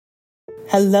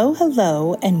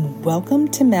Hello, and welcome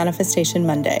to Manifestation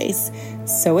Mondays.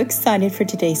 So excited for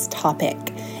today's topic.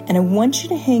 And I want you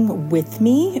to hang with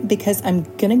me because I'm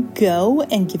going to go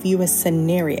and give you a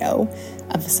scenario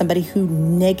of somebody who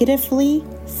negatively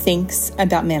thinks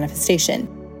about manifestation.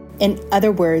 In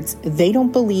other words, they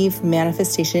don't believe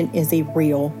manifestation is a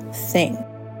real thing.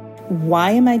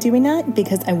 Why am I doing that?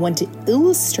 Because I want to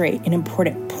illustrate an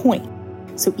important point.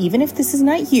 So even if this is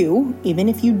not you, even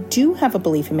if you do have a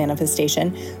belief in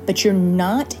manifestation, but you're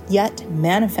not yet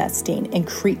manifesting and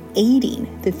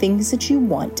creating the things that you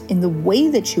want in the way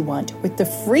that you want with the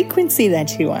frequency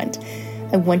that you want,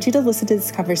 I want you to listen to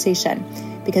this conversation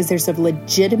because there's a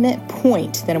legitimate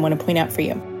point that I want to point out for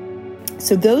you.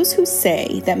 So those who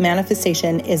say that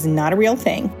manifestation is not a real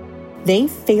thing, they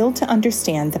fail to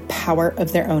understand the power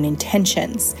of their own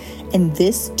intentions. And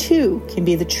this too can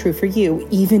be the true for you,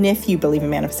 even if you believe in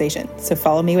manifestation. So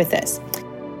follow me with this.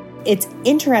 It's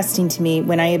interesting to me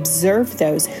when I observe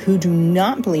those who do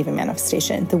not believe in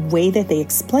manifestation, the way that they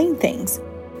explain things.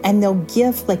 And they'll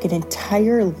give like an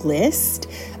entire list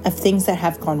of things that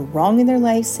have gone wrong in their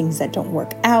lives, things that don't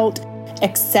work out,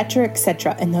 etc.,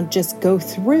 etc. And they'll just go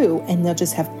through and they'll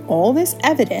just have all this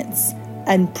evidence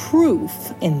and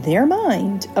proof in their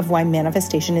mind of why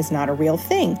manifestation is not a real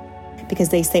thing. Because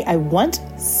they say, I want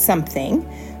something,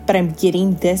 but I'm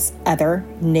getting this other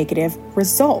negative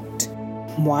result.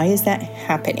 Why is that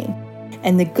happening?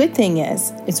 And the good thing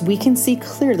is we can see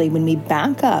clearly when we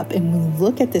back up and we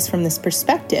look at this from this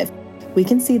perspective, we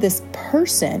can see this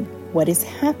person, what is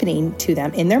happening to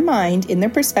them in their mind, in their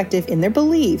perspective, in their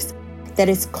beliefs, that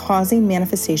is causing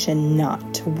manifestation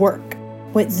not to work.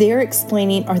 What they're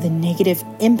explaining are the negative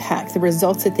impact, the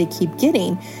results that they keep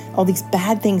getting, all these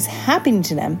bad things happening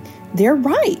to them. They're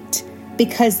right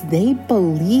because they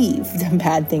believe the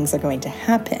bad things are going to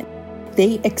happen.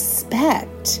 They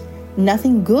expect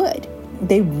nothing good.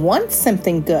 They want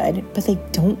something good, but they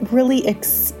don't really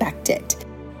expect it.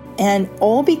 And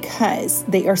all because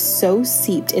they are so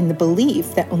seeped in the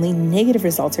belief that only negative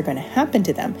results are going to happen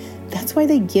to them. That's why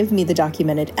they give me the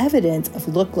documented evidence of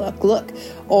look,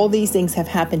 all these things have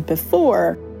happened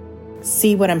before.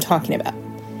 See what I'm talking about.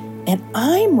 And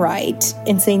I'm right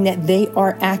in saying that they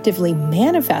are actively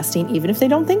manifesting, even if they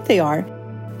don't think they are,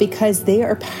 because they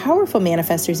are powerful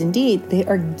manifestors indeed. They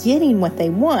are getting what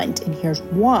they want. And here's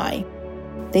why.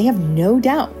 They have no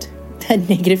doubt that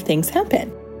negative things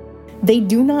happen. They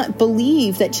do not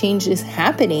believe that change is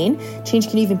happening. Change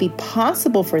can even be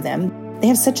possible for them. They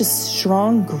have such a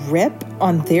strong grip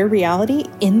on their reality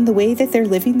in the way that they're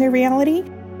living their reality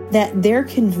that their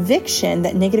conviction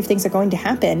that negative things are going to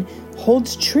happen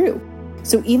holds true.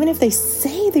 So even if they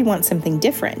say they want something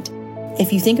different,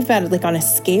 if you think about it like on a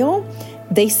scale,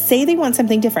 they say they want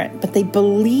something different, but they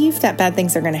believe that bad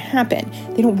things are going to happen.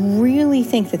 They don't really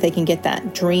think that they can get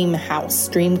that dream house,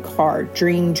 dream car,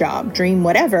 dream job, dream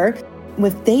whatever.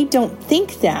 If they don't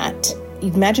think that,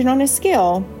 imagine on a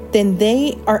scale, then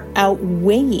they are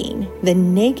outweighing the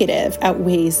negative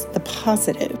outweighs the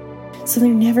positive. So they're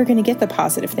never going to get the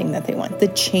positive thing that they want, the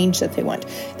change that they want.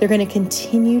 They're going to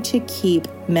continue to keep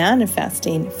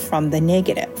manifesting from the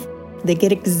negative. They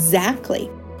get exactly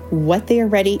what they are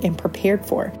ready and prepared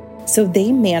for. So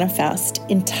they manifest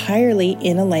entirely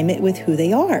in alignment with who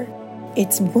they are.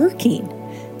 It's working.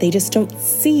 They just don't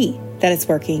see that it's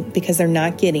working because they're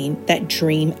not getting that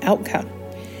dream outcome.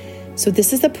 So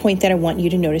this is the point that I want you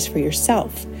to notice for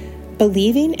yourself.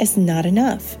 Believing is not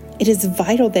enough. It is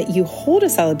vital that you hold a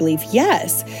solid belief,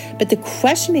 yes, but the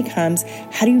question becomes,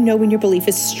 how do you know when your belief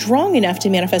is strong enough to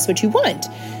manifest what you want?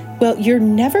 Well, you're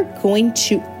never going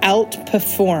to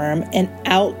outperform and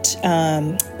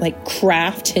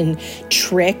craft and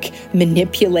trick,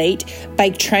 manipulate by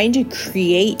trying to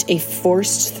create a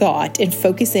forced thought and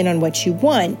focus in on what you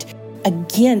want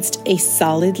against a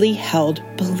solidly held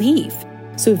belief.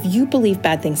 So if you believe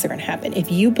bad things are going to happen,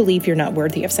 if you believe you're not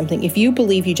worthy of something, if you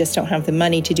believe you just don't have the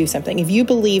money to do something, if you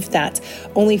believe that's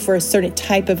only for a certain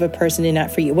type of a person and not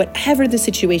for you, whatever the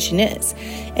situation is,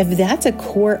 if that's a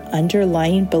core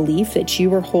underlying belief that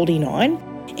you are holding on,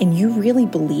 and you really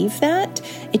believe that,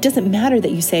 it doesn't matter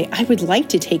that you say, I would like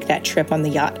to take that trip on the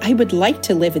yacht. I would like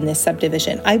to live in this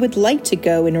subdivision. I would like to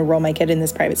go and enroll my kid in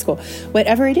this private school,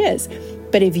 whatever it is.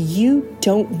 But if you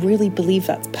don't really believe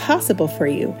that's possible for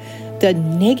you, the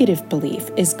negative belief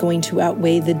is going to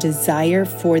outweigh the desire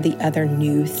for the other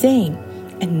new thing.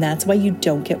 And that's why you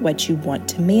don't get what you want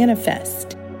to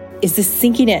manifest. Is this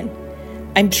sinking in?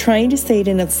 I'm trying to say it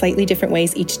in a slightly different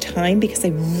ways each time because I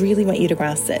really want you to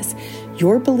grasp this.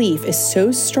 Your belief is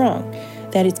so strong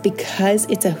that it's because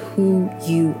it's a who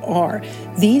you are.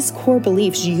 These core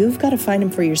beliefs, you've got to find them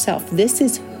for yourself. This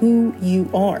is who you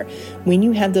are. When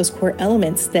you have those core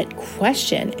elements that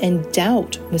question and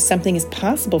doubt when something is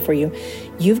possible for you,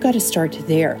 you've got to start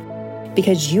there,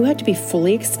 because you have to be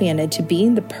fully expanded to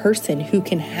being the person who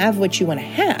can have what you want to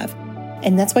have.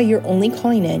 And that's why you're only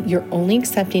calling in, you're only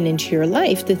accepting into your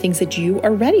life the things that you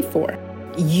are ready for.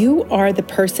 You are the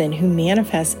person who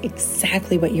manifests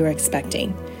exactly what you're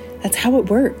expecting. That's how it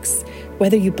works.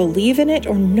 Whether you believe in it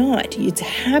or not, it's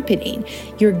happening.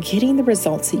 You're getting the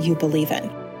results that you believe in.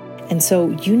 And so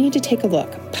you need to take a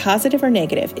look, positive or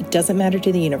negative. It doesn't matter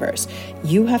to the universe.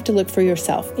 You have to look for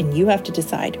yourself, and you have to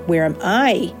decide, where am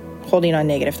I holding on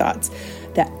negative thoughts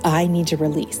that I need to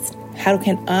release? How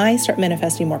can I start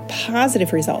manifesting more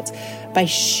positive results? By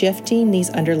shifting these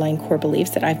underlying core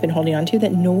beliefs that I've been holding on to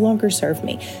that no longer serve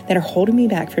me, that are holding me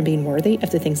back from being worthy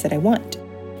of the things that I want.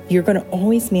 You're going to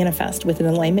always manifest with an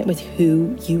alignment with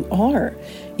who you are.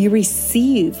 You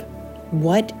receive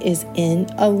what is in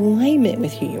alignment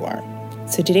with who you are.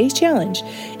 So today's challenge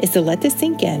is to let this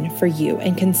sink in for you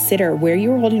and consider where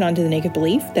you are holding on to the negative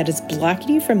belief that is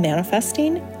blocking you from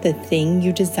manifesting the thing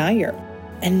you desire.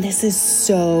 And this is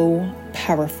so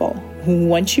powerful.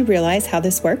 Once you realize how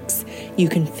this works, you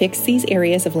can fix these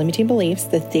areas of limiting beliefs,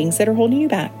 the things that are holding you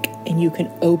back, and you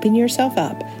can open yourself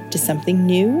up to something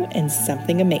new and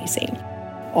something amazing.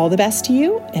 All the best to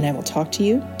you, and I will talk to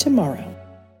you tomorrow.